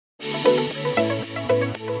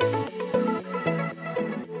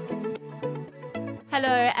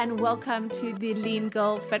Hello and welcome to the Lean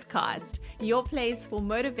Girl Fitcast, your place for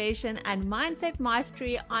motivation and mindset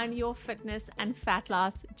mastery on your fitness and fat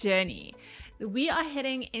loss journey. We are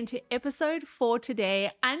heading into episode 4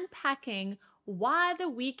 today, unpacking why the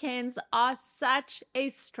weekends are such a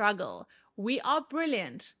struggle. We are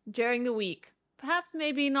brilliant during the week. Perhaps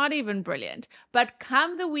maybe not even brilliant, but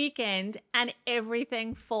come the weekend and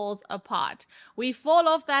everything falls apart. We fall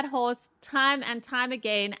off that horse time and time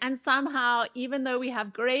again, and somehow, even though we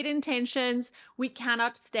have great intentions, we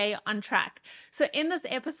cannot stay on track. So in this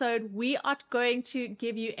episode, we are going to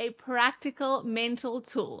give you a practical mental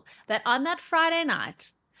tool that on that Friday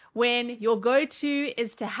night, when your go-to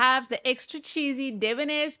is to have the extra cheesy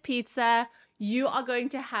Debonair's pizza, you are going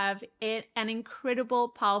to have an incredible,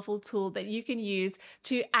 powerful tool that you can use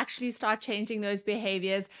to actually start changing those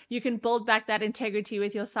behaviors. You can build back that integrity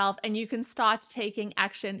with yourself, and you can start taking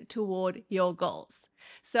action toward your goals.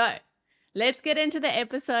 So let's get into the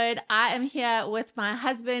episode. I am here with my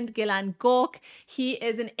husband, Gilan Gork. He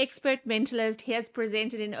is an expert mentalist. He has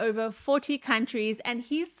presented in over 40 countries, and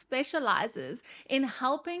he specializes in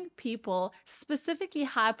helping people, specifically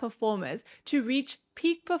high performers, to reach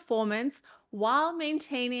peak performance while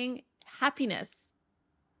maintaining happiness.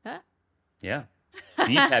 Huh? Yeah,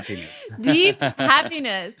 deep happiness. Deep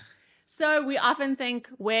happiness. So we often think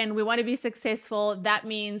when we want to be successful, that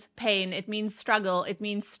means pain, it means struggle, it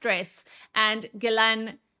means stress. And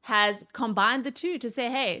Gilan has combined the two to say,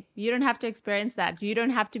 hey, you don't have to experience that. You don't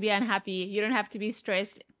have to be unhappy. You don't have to be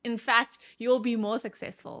stressed. In fact, you'll be more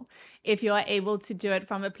successful if you are able to do it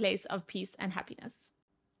from a place of peace and happiness.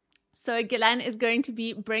 So Gilan is going to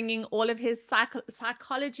be bringing all of his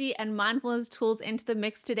psychology and mindfulness tools into the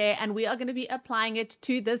mix today, and we are going to be applying it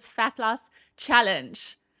to this fat loss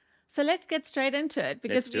challenge. So let's get straight into it,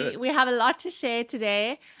 because we have a lot to share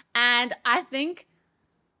today. And I think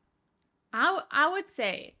I would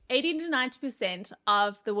say 80 to 90%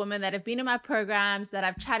 of the women that have been in my programs, that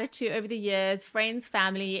I've chatted to over the years, friends,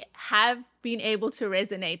 family, have been able to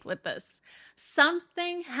resonate with this.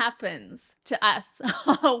 Something happens to us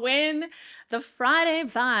when the Friday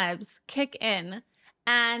vibes kick in,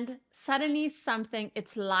 and suddenly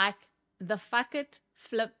it's like the fuck it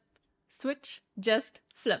flip switch just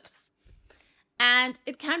flips. And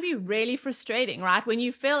it can be really frustrating, right? When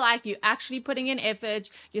you feel like you're actually putting in effort,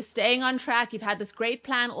 you're staying on track, you've had this great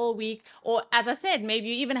plan all week, or as I said, maybe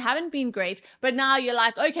you even haven't been great, but now you're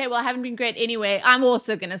like, okay, well, I haven't been great anyway. I'm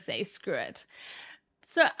also going to say screw it.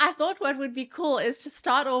 So I thought what would be cool is to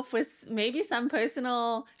start off with maybe some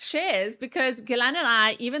personal shares, because Gilan and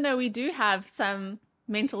I, even though we do have some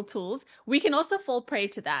mental tools, we can also fall prey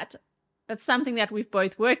to that. That's something that we've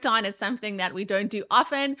both worked on. It's something that we don't do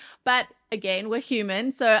often, but again, we're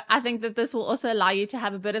human. So I think that this will also allow you to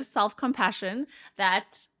have a bit of self-compassion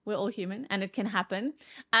that we're all human and it can happen.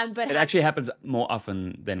 But it actually happens more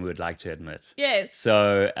often than we would like to admit. Yes.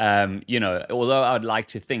 So, although I'd like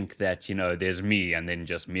to think that, there's me and then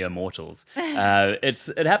just mere mortals,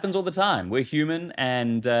 it happens all the time. We're human,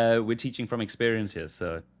 and we're teaching from experience here.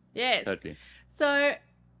 So, yes. Totally. So,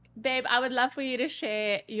 babe, I would love for you to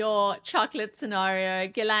share your chocolate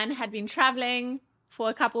scenario. Gilan had been traveling for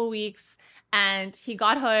a couple of weeks, and he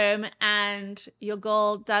got home, and your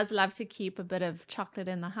girl does love to keep a bit of chocolate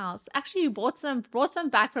in the house. Actually, you brought some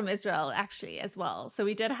back from Israel, actually, as well. So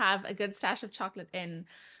we did have a good stash of chocolate in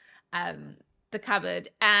the cupboard.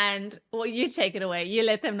 And, well, you take it away. You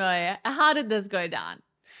let them know. How did this go down?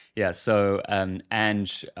 Yeah, so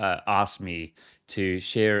Ange asked me to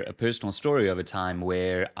share a personal story of a time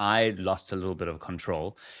where I lost a little bit of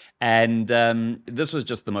control. And this was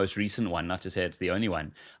just the most recent one, not to say it's the only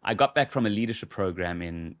one. I got back from a leadership program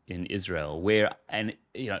in Israel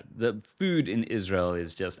the food in Israel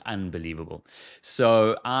is just unbelievable.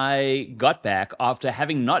 So I got back after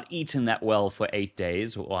having not eaten that well for 8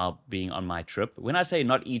 days while being on my trip. When I say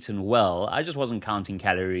not eaten well, I just wasn't counting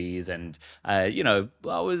calories, and I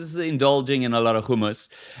was indulging in a lot of hummus.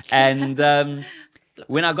 And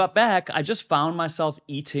when I got back, I just found myself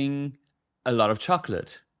eating a lot of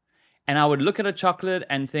chocolate. And I would look at a chocolate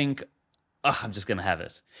and think, oh, I'm just going to have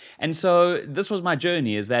it. And so this was my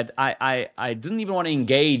journey, is that I didn't even want to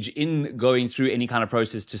engage in going through any kind of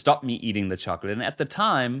process to stop me eating the chocolate. And at the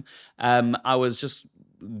time, I was just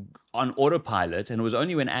on autopilot. And it was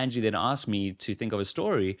only when Angie then asked me to think of a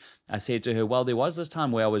story, I said to her, well, there was this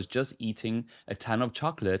time where I was just eating a ton of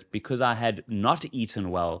chocolate because I had not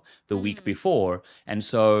eaten well the week before. And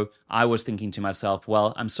so I was thinking to myself,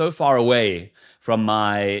 well, I'm so far away from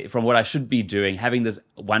what I should be doing. Having this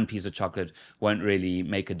one piece of chocolate won't really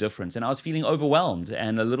make a difference. And I was feeling overwhelmed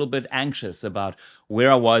and a little bit anxious about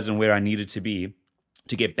where I was and where I needed to be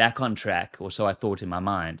to get back on track, or so I thought in my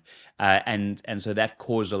mind, and so that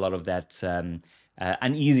caused a lot of that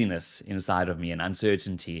uneasiness inside of me and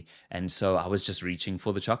uncertainty, and so I was just reaching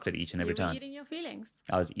for the chocolate each and every You were time. eating your feelings.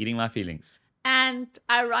 I was eating my feelings. And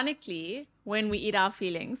ironically, when we eat our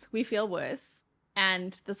feelings, we feel worse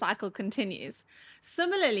and the cycle continues.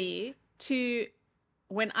 Similarly to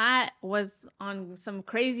when I was on some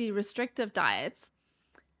crazy restrictive diets,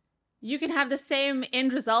 you can have the same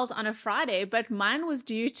end result on a Friday, but mine was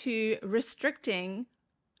due to restricting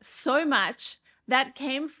so much that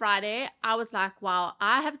came Friday. I was like, wow,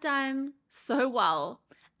 I have done so well.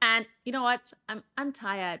 And you know what? I'm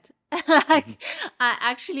tired. Like, I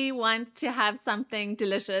actually want to have something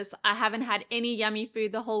delicious. I haven't had any yummy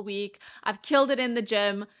food the whole week. I've killed it in the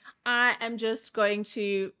gym. I am just going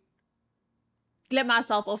to let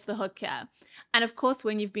myself off the hook here. And of course,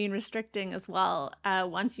 when you've been restricting as well,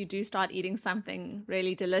 once you do start eating something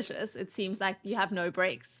really delicious, it seems like you have no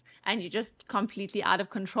breaks and you're just completely out of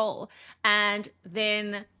control. And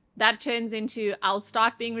then that turns into, I'll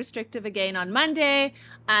start being restrictive again on Monday.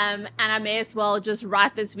 And I may as well just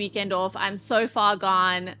write this weekend off. I'm so far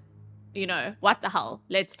gone. You know, what the hell?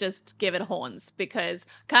 Let's just give it horns, because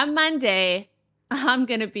come Monday, I'm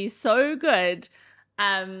going to be so good.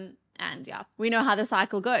 And yeah, we know how the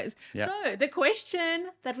cycle goes. Yeah. So the question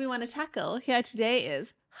that we want to tackle here today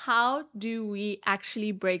is, how do we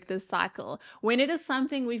actually break this cycle? When it is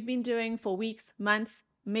something we've been doing for weeks, months,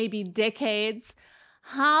 maybe decades,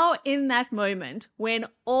 how in that moment when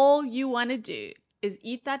all you want to do is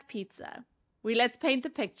eat that pizza, let's paint the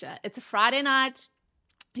picture. It's a Friday night.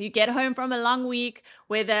 You get home from a long week,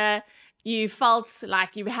 whether you felt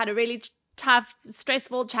like you had a really tough,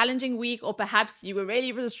 stressful, challenging week, or perhaps you were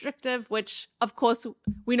really restrictive, which of course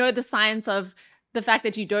we know the science of the fact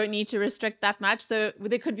that you don't need to restrict that much. So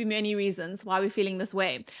there could be many reasons why we're feeling this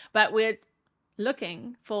way, but we're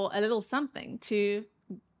looking for a little something to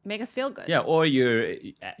make us feel good. Yeah, or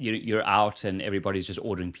you're out and everybody's just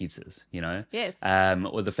ordering pizzas, you know? Yes.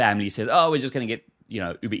 Or the family says, oh, we're just going to get,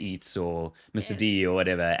 Uber Eats or Mr. Yes. D or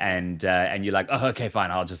whatever. And you're like, oh, okay, fine,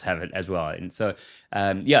 I'll just have it as well. And so,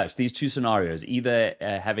 it's these two scenarios, either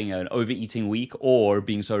having an overeating week or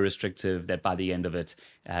being so restrictive that by the end of it,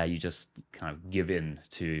 you just kind of give in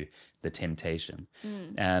to the temptation.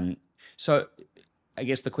 So I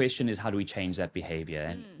guess the question is, how do we change that behavior?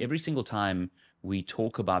 And every single time we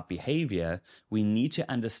talk about behavior, we need to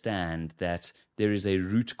understand that there is a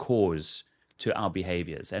root cause to our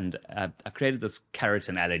behaviors. And I created this carrot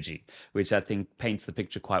analogy, which I think paints the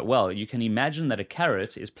picture quite well. You can imagine that a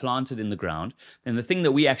carrot is planted in the ground, and the thing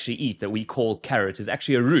that we actually eat that we call carrot is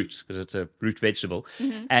actually a root, because it's a root vegetable.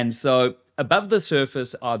 And so above the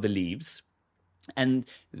surface are the leaves. And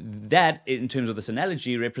that, in terms of this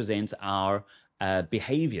analogy, represents our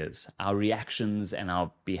behaviors, our reactions and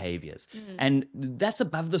our behaviors. And that's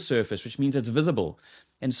above the surface, which means it's visible.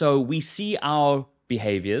 And so we see our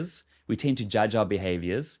behaviors, we tend to judge our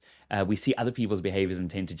behaviors, we see other people's behaviors and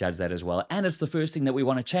tend to judge that as well. And it's the first thing that we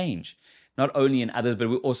want to change, not only in others, but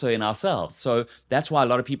also in ourselves. So that's why a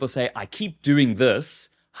lot of people say, I keep doing this.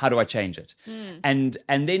 How do I change it? And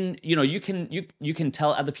then, you can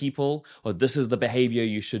tell other people, oh, this is the behavior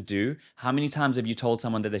you should do. How many times have you told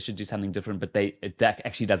someone that they should do something different, but that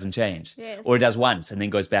actually doesn't change? Yes. Or it does once and then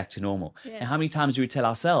goes back to normal. Yes. And how many times do we tell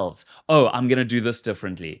ourselves, oh, I'm going to do this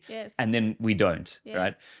differently? Yes. And then we don't, Yes.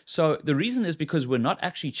 right? So the reason is because we're not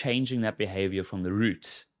actually changing that behavior from the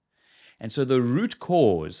root. And so the root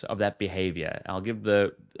cause of that behavior, I'll give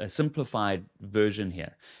a simplified version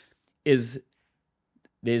here, is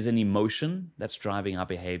there's an emotion that's driving our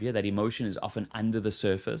behavior. That emotion is often under the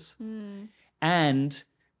surface. And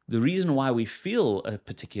the reason why we feel a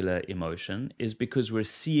particular emotion is because we're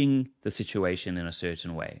seeing the situation in a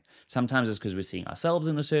certain way. Sometimes it's because we're seeing ourselves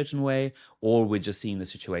in a certain way, or we're just seeing the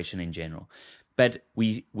situation in general. But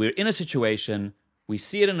we're in a situation, we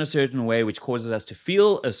see it in a certain way, which causes us to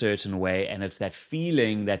feel a certain way, and it's that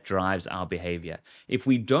feeling that drives our behavior. If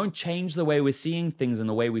we don't change the way we're seeing things and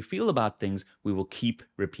the way we feel about things, we will keep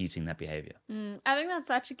repeating that behavior. I think that's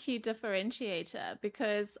such a key differentiator,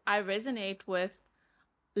 because I resonate with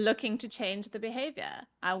looking to change the behavior.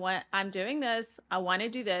 I'm doing this, I want to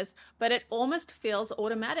do this, but it almost feels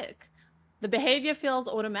automatic. the behavior feels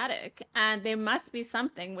automatic, and there must be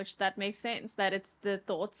something which that makes sense, that it's the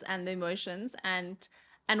thoughts and the emotions, and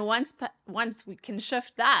once we can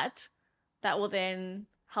shift that, that will then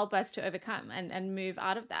help us to overcome and move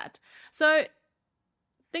out of that. So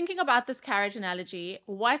thinking about this carriage analogy,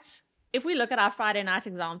 what if we look at our Friday night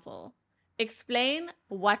example? Explain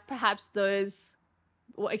what perhaps those,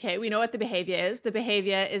 okay, we know what the behavior is. The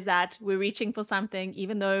behavior is that we're reaching for something,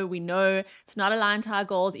 even though we know it's not aligned to our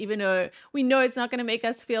goals, even though we know it's not going to make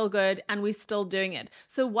us feel good, and we're still doing it.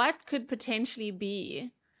 So what could potentially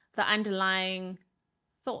be the underlying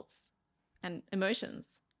thoughts and emotions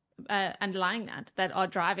underlying that are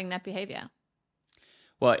driving that behavior?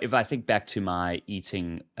 Well, if I think back to my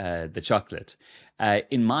eating the chocolate,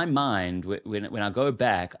 in my mind, when I go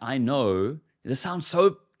back, I know this sounds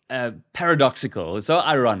so paradoxical, so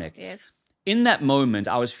ironic. Yes. In that moment,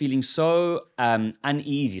 I was feeling so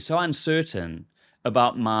uneasy, so uncertain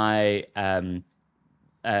about my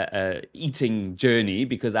eating journey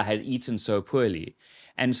because I had eaten so poorly.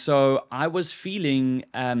 And so I was feeling,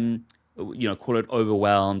 call it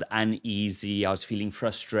overwhelmed, uneasy. I was feeling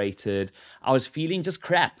frustrated. I was feeling just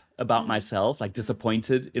crap about myself, like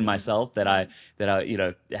disappointed in myself that I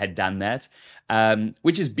had done that,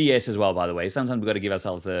 which is BS as well, by the way. Sometimes we've got to give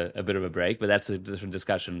ourselves a bit of a break, but that's a different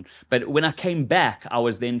discussion. But when I came back, I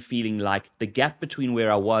was then feeling like the gap between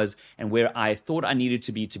where I was and where I thought I needed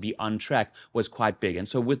to be on track was quite big. And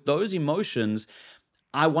so with those emotions,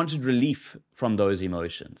 I wanted relief from those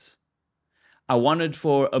emotions. I wanted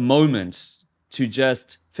for a moment to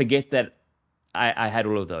just forget that I had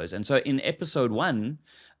all of those. And so in episode 1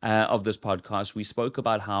 of this podcast, we spoke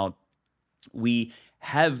about how we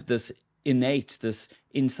have this innate, this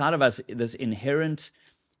inside of us, this inherent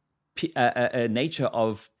nature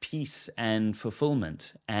of peace and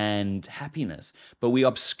fulfillment and happiness, but we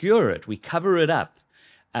obscure it, we cover it up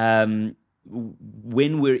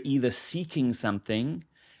when we're either seeking something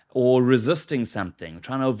or resisting something,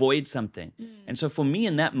 trying to avoid something. And so for me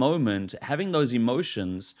in that moment, having those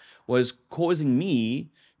emotions was causing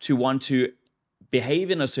me to want to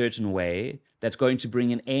behave in a certain way that's going to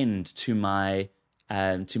bring an end to my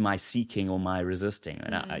seeking or my resisting.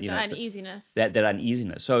 And uneasiness. That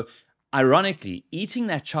uneasiness. So ironically, eating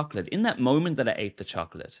that chocolate, in that moment that I ate the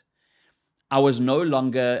chocolate, I was no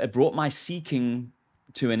longer, it brought my seeking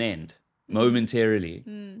to an end momentarily.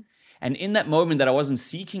 And in that moment that I wasn't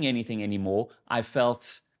seeking anything anymore, I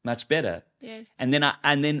felt much better. Yes. And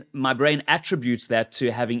then my brain attributes that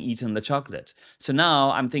to having eaten the chocolate. So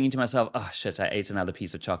now I'm thinking to myself, oh shit, I ate another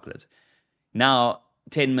piece of chocolate. Now,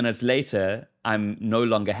 10 minutes later, I'm no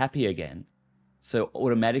longer happy again. So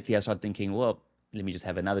automatically I start thinking, well, let me just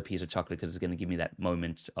have another piece of chocolate because it's going to give me that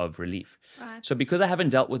moment of relief. Right. So because I haven't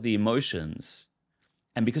dealt with the emotions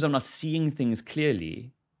and because I'm not seeing things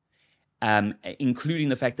clearly, including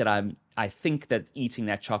the fact that I think that eating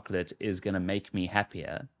that chocolate is going to make me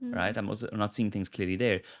happier, right? I'm not seeing things clearly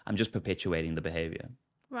there. I'm just perpetuating the behavior.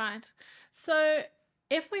 Right. So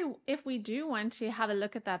if we do want to have a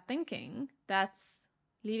look at that thinking that's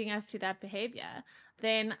leading us to that behavior,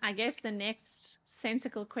 then I guess the next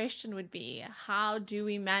sensible question would be, how do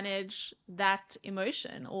we manage that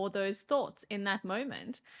emotion or those thoughts in that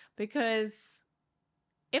moment? Because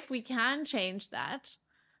if we can change that,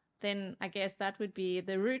 then I guess that would be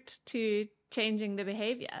the route to changing the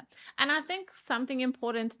behavior. And I think something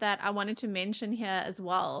important that I wanted to mention here as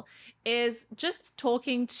well is just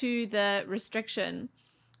talking to the restriction.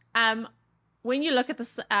 When you look at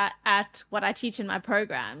this at what I teach in my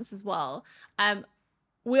programs as well,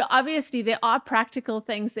 there are practical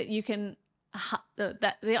things that you can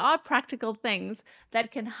that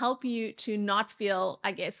can help you to not feel,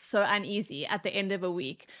 I guess, so uneasy at the end of a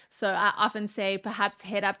week. So I often say perhaps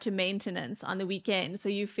head up to maintenance on the weekend so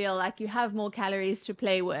you feel like you have more calories to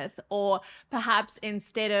play with, or perhaps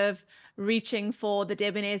instead of reaching for the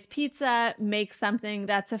Debonairs pizza, make something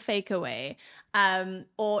that's a fake away,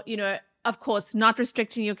 or of course, not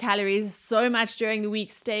restricting your calories so much during the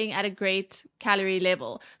week, staying at a great calorie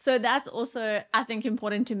level. So that's also, I think,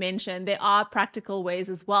 important to mention. There are practical ways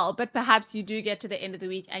as well, but perhaps you do get to the end of the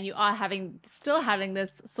week and you are still having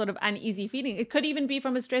this sort of uneasy feeling. It could even be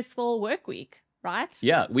from a stressful work week, right?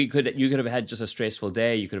 Yeah, you could have had just a stressful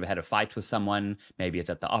day. You could have had a fight with someone. Maybe it's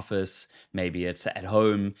at the office, maybe it's at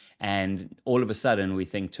home. And all of a sudden we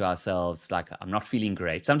think to ourselves, like, I'm not feeling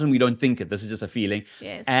great. Sometimes we don't think it. This is just a feeling.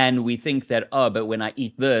 Yes. And we think that, but when I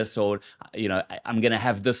eat this, or, I'm going to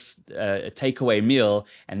have this takeaway meal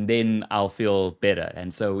and then I'll feel better.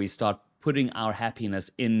 And so we start putting our happiness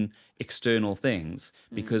in external things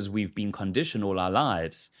because we've been conditioned all our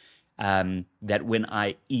lives that when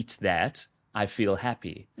I eat that, I feel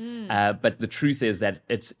happy. But the truth is that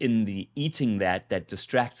it's in the eating that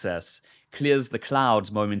distracts us, clears the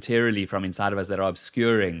clouds momentarily from inside of us that are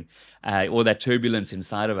obscuring, or that turbulence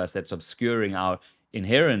inside of us that's obscuring our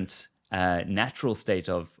inherent natural state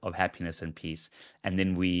of happiness and peace. And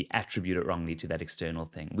then we attribute it wrongly to that external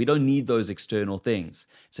thing. We don't need those external things.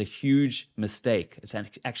 It's a huge mistake. It's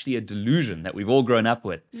actually a delusion that we've all grown up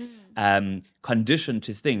with, conditioned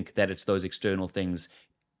to think that it's those external things,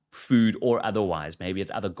 food or otherwise. Maybe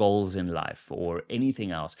it's other goals in life or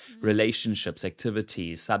anything else, relationships,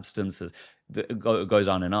 activities, substances, goes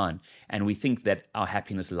on. And we think that our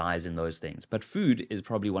happiness lies in those things. But food is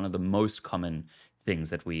probably one of the most common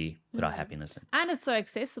things that we put our happiness in. And it's so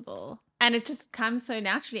accessible and it just comes so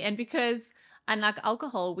naturally. And because, unlike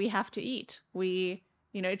alcohol, we have to eat,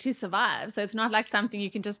 to survive. So it's not like something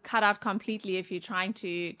you can just cut out completely if you're trying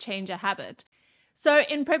to change a habit. So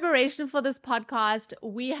in preparation for this podcast,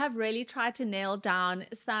 we have really tried to nail down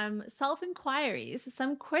some self-inquiries,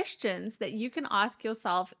 some questions that you can ask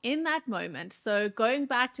yourself in that moment. So going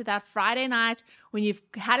back to that Friday night when you've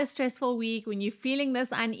had a stressful week, when you're feeling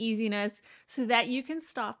this uneasiness, so that you can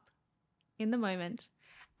stop in the moment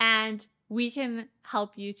and we can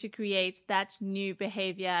help you to create that new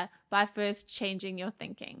behavior by first changing your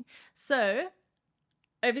thinking. So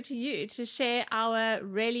over to you to share our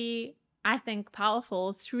really, I think,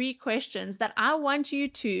 powerful 3 questions that I want you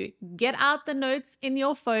to get out the notes in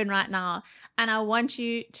your phone right now. And I want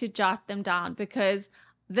you to jot them down, because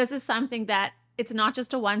this is something that it's not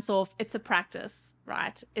just a once-off, it's a practice,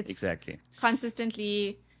 right? It's Exactly.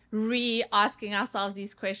 Consistently re-asking ourselves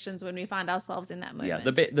these questions when we find ourselves in that moment.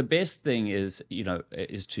 Yeah, the best thing is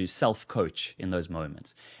to self-coach in those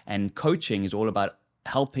moments. And coaching is all about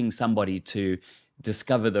helping somebody to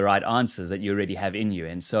discover the right answers that you already have in you.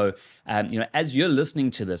 And so, as you're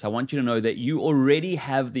listening to this, I want you to know that you already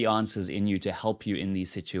have the answers in you to help you in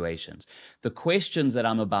these situations. The questions that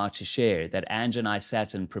I'm about to share, that Ange and I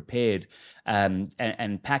sat and prepared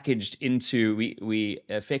and packaged into, we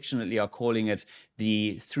affectionately are calling it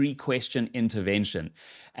the 3-question intervention.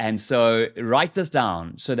 And so write this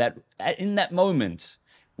down so that in that moment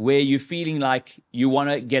where you're feeling like you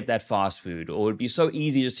want to get that fast food, or it'd be so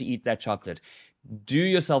easy just to eat that chocolate, do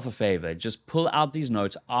yourself a favor, just pull out these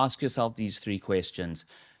notes, ask yourself these 3 questions,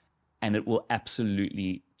 and it will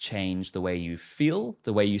absolutely change the way you feel,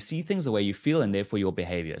 the way you see things, the way you feel, and therefore your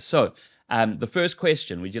behavior. So the first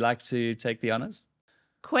question, would you like to take the honors?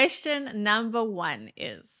 Question number 1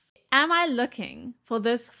 is, am I looking for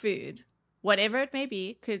this food, whatever it may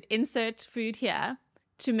be, could insert food here,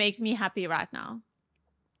 to make me happy right now?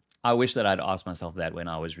 I wish that I'd asked myself that when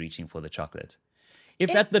I was reaching for the chocolate.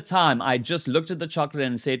 If at the time I just looked at the chocolate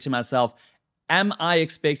and said to myself, am I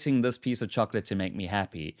expecting this piece of chocolate to make me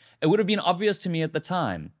happy? It would have been obvious to me at the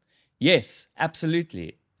time. Yes,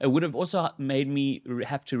 absolutely. It would have also made me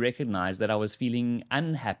have to recognize that I was feeling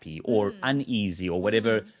unhappy or uneasy or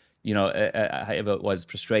whatever, however it was,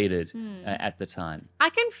 frustrated at the time. I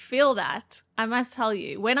can feel that, I must tell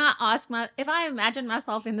you. When if I imagine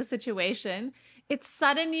myself in the situation, it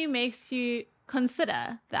suddenly makes you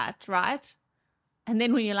consider that, right? And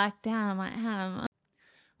then when you're like, damn, I am.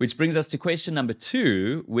 Which brings us to question number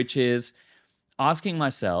 2, which is asking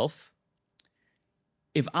myself,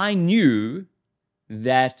 if I knew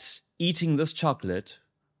that eating this chocolate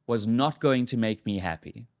was not going to make me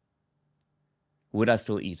happy, would I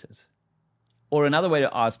still eat it? Or another way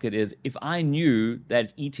to ask it is, if I knew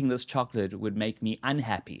that eating this chocolate would make me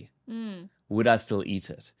unhappy, would I still eat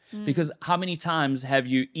it? Because how many times have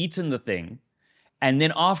you eaten the thing and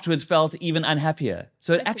then afterwards felt even unhappier?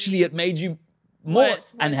 So it made you more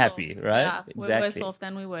worse unhappy, off. right? Yeah, Exactly. we're worse off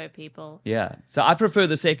than we were, people. Yeah. So I prefer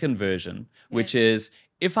the second version, which is,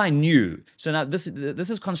 if I knew. So now this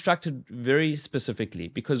is constructed very specifically,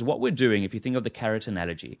 because what we're doing, if you think of the carrot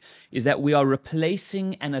analogy, is that we are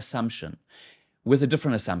replacing an assumption with a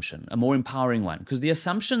different assumption, a more empowering one. Because the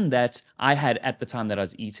assumption that I had at the time that I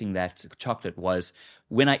was eating that chocolate was,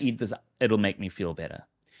 when I eat this, it'll make me feel better.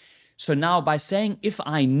 So now by saying, if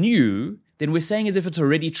I knew, then we're saying as if it's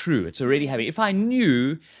already true. It's already happy. If I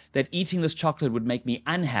knew that eating this chocolate would make me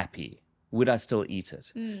unhappy, would I still eat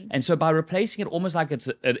it? And so by replacing it almost like it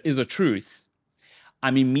is a truth,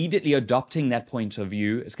 I'm immediately adopting that point of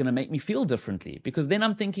view. It's going to make me feel differently, because then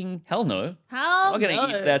I'm thinking, hell no. I'm not going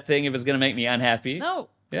to eat that thing if it's going to make me unhappy. No,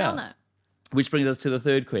 hell no. Which brings us to the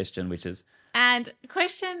third question, which is... And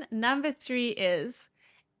question number 3 is,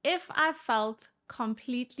 if I felt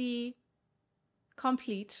complete,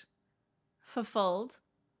 fulfilled,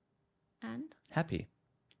 and happy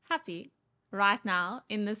right now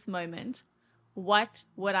in this moment, what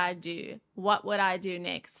would I do? What would I do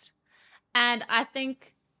next? And I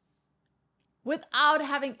think without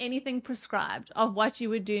having anything prescribed of what you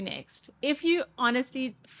would do next, if you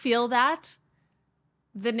honestly feel that,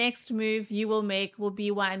 the next move you will make will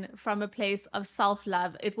be one from a place of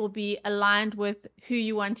self-love. It will be aligned with who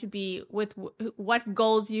you want to be, with what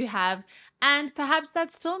goals you have. And perhaps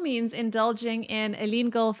that still means indulging in a lean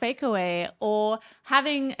girl fakeaway or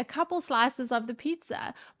having a couple slices of the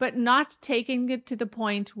pizza, but not taking it to the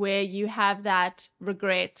point where you have that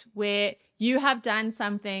regret, where you have done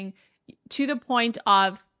something to the point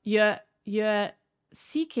of you're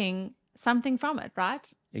seeking something from it,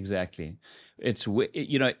 right? Exactly. It's,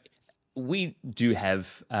 we do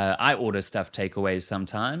have, I order stuff takeaways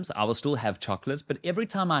sometimes. I will still have chocolates, but every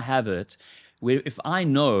time I have it, if I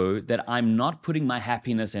know that I'm not putting my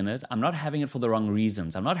happiness in it, I'm not having it for the wrong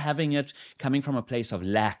reasons. I'm not having it coming from a place of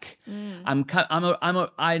lack.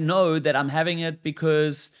 I know that I'm having it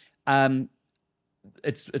because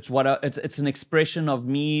it's an expression of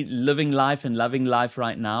me living life and loving life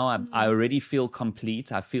right now. I already feel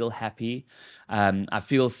complete. I feel happy. I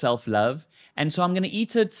feel self-love. And so I'm going to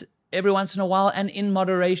eat it every once in a while and in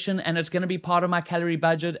moderation, and it's going to be part of my calorie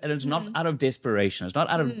budget, and it's not out of desperation. It's not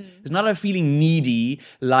out of feeling needy,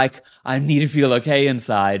 like I need to feel okay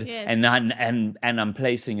inside. Yes. And I'm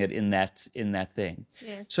placing it in that thing.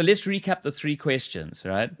 Yes. So let's recap the 3 questions,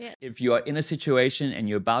 right? Yeah. If you are in a situation and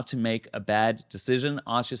you're about to make a bad decision,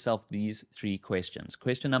 ask yourself these 3 questions.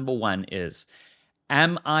 Question number 1 is,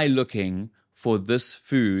 am I looking for this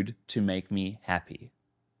food to make me happy?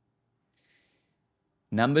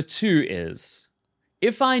 Number 2 is,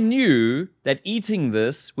 if I knew that eating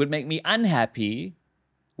this would make me unhappy,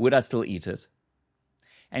 would I still eat it?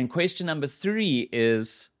 And question number 3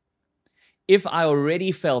 is, if I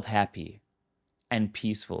already felt happy and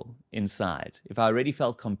peaceful inside, if I already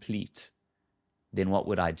felt complete, then what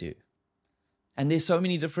would I do? And there's so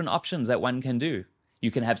many different options that one can do.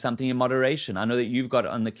 You can have something in moderation. I know that you've got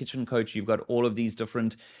on the Kitchen Coach, you've got all of these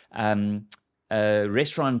different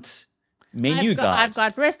restaurant menu guides.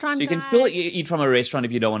 I've got restaurant So you can guides. still eat from a restaurant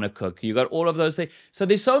if you don't want to cook. You got all of those things. So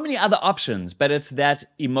there's so many other options, but it's that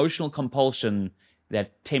emotional compulsion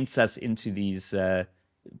that tempts us into these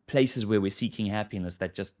places where we're seeking happiness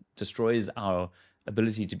that just destroys our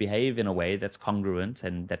ability to behave in a way that's congruent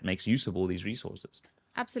and that makes use of all these resources.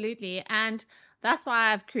 Absolutely. And that's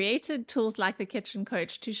why I've created tools like the Kitchen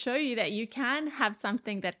Coach to show you that you can have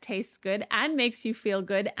something that tastes good and makes you feel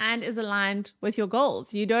good and is aligned with your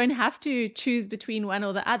goals. You don't have to choose between one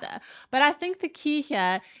or the other. But I think the key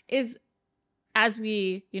here is, as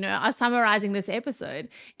we, are summarizing this episode,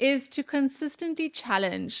 is to consistently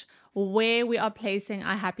challenge where we are placing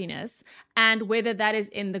our happiness, and whether that is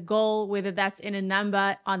in the goal, whether that's in a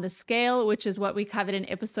number on the scale, which is what we covered in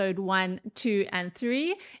episode 1, 2, and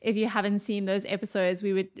 3. If you haven't seen those episodes,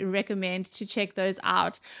 we would recommend to check those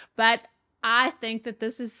out. But I think that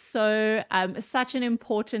this is such an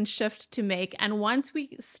important shift to make. And once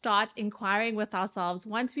we start inquiring with ourselves,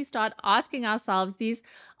 once we start asking ourselves these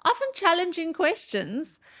often challenging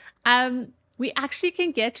questions, we actually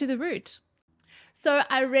can get to the root. So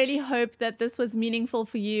I really hope that this was meaningful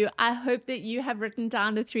for you. I hope that you have written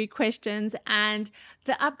down the 3 questions, and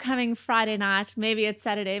the upcoming Friday night, maybe it's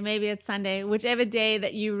Saturday, maybe it's Sunday, whichever day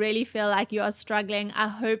that you really feel like you are struggling, I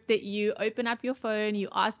hope that you open up your phone, you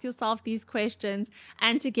ask yourself these questions,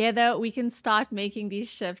 and together we can start making these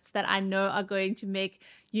shifts that I know are going to make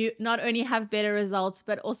you not only have better results,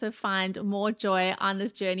 but also find more joy on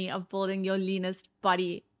this journey of building your leanest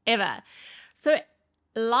body ever. So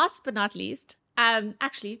last but not least,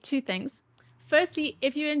 actually 2 things. Firstly,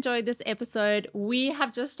 if you enjoyed this episode, we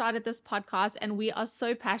have just started this podcast and we are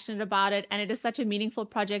so passionate about it, and it is such a meaningful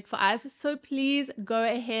project for us. So please go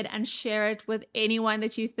ahead and share it with anyone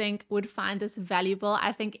that you think would find this valuable.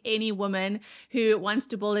 I think any woman who wants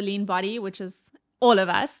to build a lean body, which is all of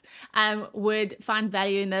us, would find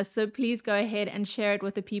value in this. So please go ahead and share it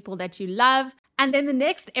with the people that you love. And then the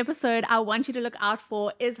next episode I want you to look out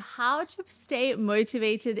for is how to stay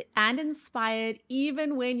motivated and inspired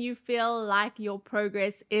even when you feel like your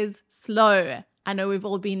progress is slow. I know we've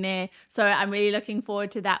all been there, so I'm really looking forward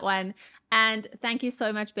to that one. And thank you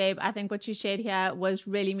so much, babe. I think what you shared here was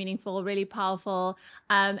really meaningful, really powerful.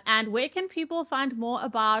 And where can people find more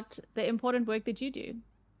about the important work that you do?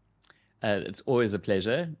 It's always a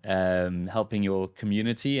pleasure helping your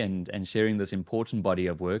community and sharing this important body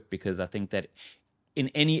of work, because I think that in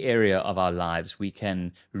any area of our lives, we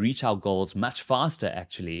can reach our goals much faster,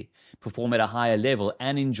 actually, perform at a higher level,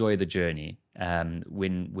 and enjoy the journey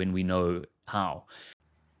when we know how.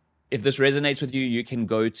 if this resonates with you, you can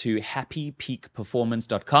go to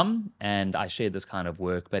happypeakperformance.com, and I share this kind of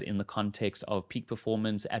work, but in the context of peak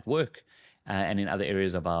performance at work and in other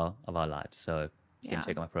areas of our lives. So you can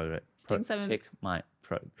check out my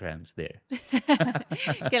programs there.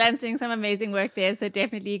 Gillan's doing some amazing work there, so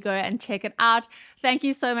definitely go and check it out. Thank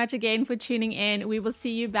you so much again for tuning in. We will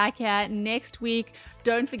see you back here next week.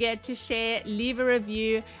 Don't forget to share, leave a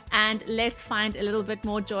review, and let's find a little bit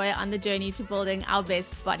more joy on the journey to building our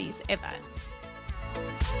best bodies ever.